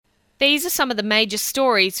These are some of the major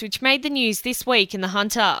stories which made the news this week in The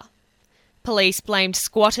Hunter. Police blamed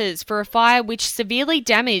squatters for a fire which severely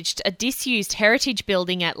damaged a disused heritage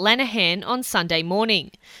building at Lenihan on Sunday morning.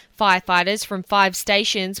 Firefighters from 5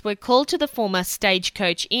 stations were called to the former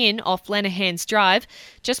Stagecoach Inn off Lenihan's Drive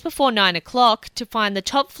just before 9 o'clock to find the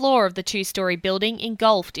top floor of the 2-storey building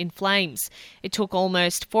engulfed in flames. It took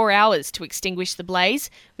almost 4 hours to extinguish the blaze,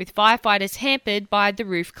 with firefighters hampered by the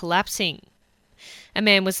roof collapsing. A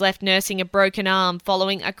man was left nursing a broken arm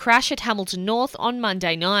following a crash at Hamilton North on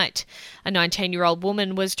Monday night. A 19-year-old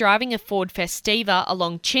woman was driving a Ford Festiva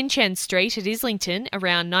along Chin Chen Street at Islington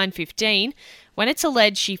around 9:15 when it's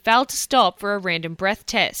alleged she failed to stop for a random breath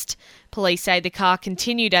test. Police say the car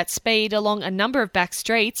continued at speed along a number of back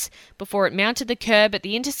streets before it mounted the curb at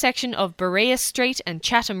the intersection of Berea Street and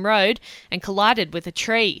Chatham Road and collided with a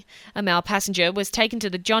tree. A male passenger was taken to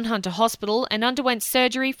the John Hunter Hospital and underwent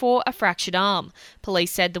surgery for a fractured arm.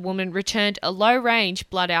 Police said the woman returned a low-range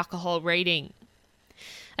blood alcohol reading.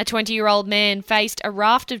 A 20-year-old man faced a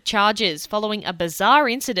raft of charges following a bizarre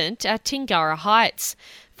incident at Tingara Heights.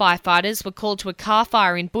 Firefighters were called to a car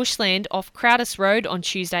fire in bushland off Crowdis Road on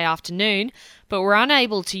Tuesday afternoon, but were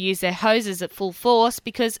unable to use their hoses at full force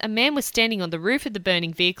because a man was standing on the roof of the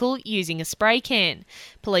burning vehicle using a spray can.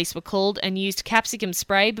 Police were called and used capsicum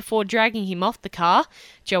spray before dragging him off the car.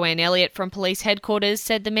 Joanne Elliott from police headquarters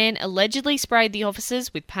said the man allegedly sprayed the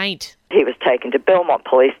officers with paint. He was taken to Belmont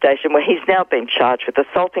Police Station, where he's now been charged with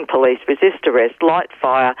assaulting police, resist arrest, light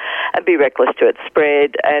fire and be reckless to its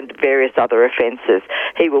spread and various other offences.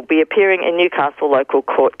 He will be appearing in Newcastle Local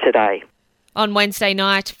Court today. On Wednesday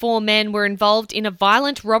night, 4 men were involved in a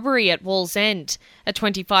violent robbery at Wallsend. A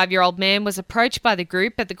 25-year-old man was approached by the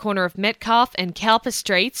group at the corner of Metcalfe and Cowper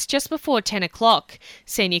Streets just before 10 o'clock.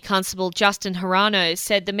 Senior Constable Justin Harano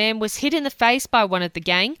said the man was hit in the face by one of the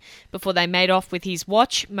gang before they made off with his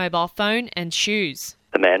watch, mobile phone and shoes.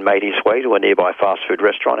 The man made his way to a nearby fast food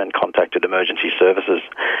restaurant and contacted emergency services.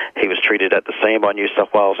 He was treated at the scene by New South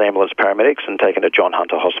Wales ambulance paramedics and taken to John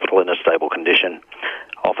Hunter Hospital in a stable condition.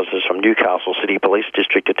 Officers from Newcastle City Police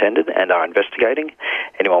District attended and are investigating.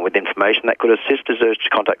 Anyone with information that could assist is urged to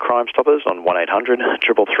contact Crime Stoppers on 1800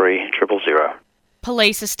 333 000.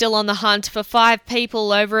 Police are still on the hunt for 5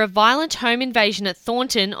 people over a violent home invasion at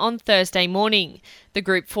Thornton on Thursday morning. The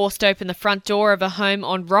group forced open the front door of a home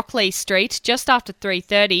on Rockley Street just after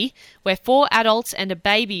 3:30, where 4 adults and a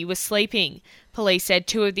baby were sleeping. Police said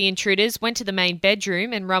 2 of the intruders went to the main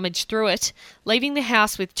bedroom and rummaged through it, leaving the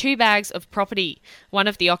house with 2 bags of property. One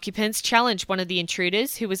of the occupants challenged one of the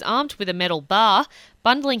intruders, who was armed with a metal bar,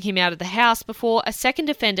 bundling him out of the house before a second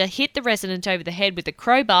offender hit the resident over the head with a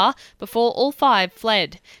crowbar before all 5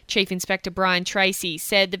 fled. Chief Inspector Brian Tracy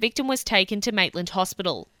said the victim was taken to Maitland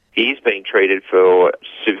Hospital. He is being treated for a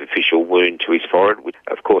superficial wound to his forehead.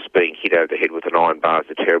 Of course, being hit over the head with an iron bar is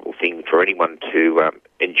a terrible thing for anyone to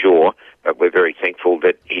endure, but we're very thankful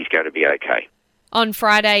that he's going to be okay. On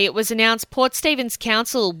Friday, it was announced Port Stephens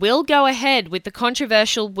Council will go ahead with the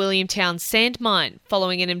controversial Williamtown sand mine,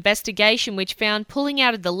 following an investigation which found pulling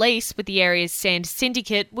out of the lease with the area's sand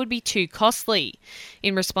syndicate would be too costly.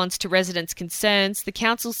 In response to residents' concerns, the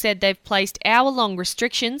council said they've placed hour-long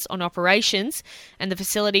restrictions on operations, and the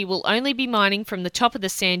facility will only be mining from the top of the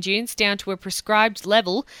sand dunes down to a prescribed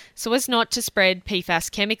level so as not to spread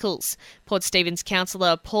PFAS chemicals. Port Stephens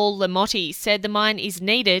councillor Paul Lamotti said the mine is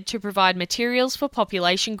needed to provide materials for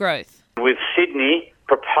population growth. With Sydney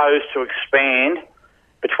proposed to expand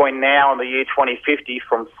between now and the year 2050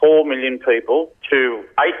 from 4 million people to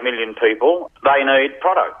 8 million people, they need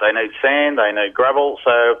product. They need sand, they need gravel.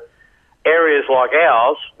 So areas like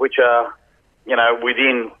ours, which are,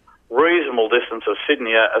 within reasonable distance of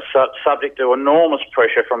Sydney, are subject to enormous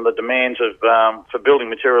pressure from the demands of for building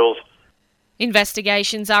materials.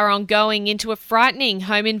 Investigations are ongoing into a frightening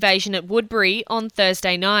home invasion at Woodbury on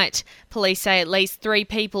Thursday night. Police say at least 3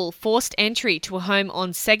 people forced entry to a home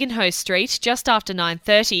on Segenhoe Street just after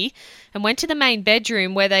 9:30 and went to the main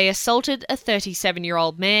bedroom where they assaulted a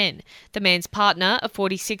 37-year-old man. The man's partner, a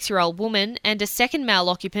 46-year-old woman, and a second male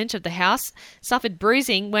occupant of the house suffered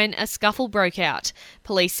bruising when a scuffle broke out.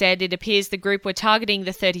 Police said it appears the group were targeting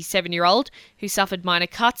the 37-year-old, who suffered minor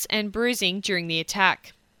cuts and bruising during the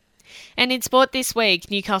attack. And in sport this week,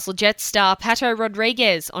 Newcastle Jets star Pato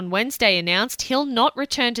Rodriguez on Wednesday announced he'll not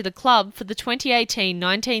return to the club for the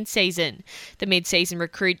 2018-19 season. The mid-season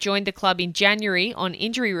recruit joined the club in January on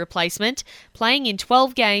injury replacement, playing in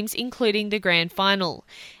 12 games including the grand final.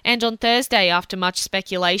 And on Thursday, after much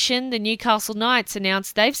speculation, the Newcastle Knights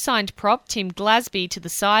announced they've signed prop Tim Glasby to the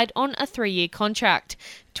side on a 3-year contract.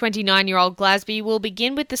 29-year-old Glasby will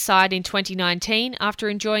begin with the side in 2019 after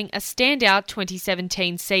enjoying a standout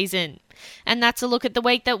 2017 season. And that's a look at the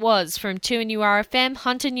week that was from 2NURFM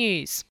Hunter News.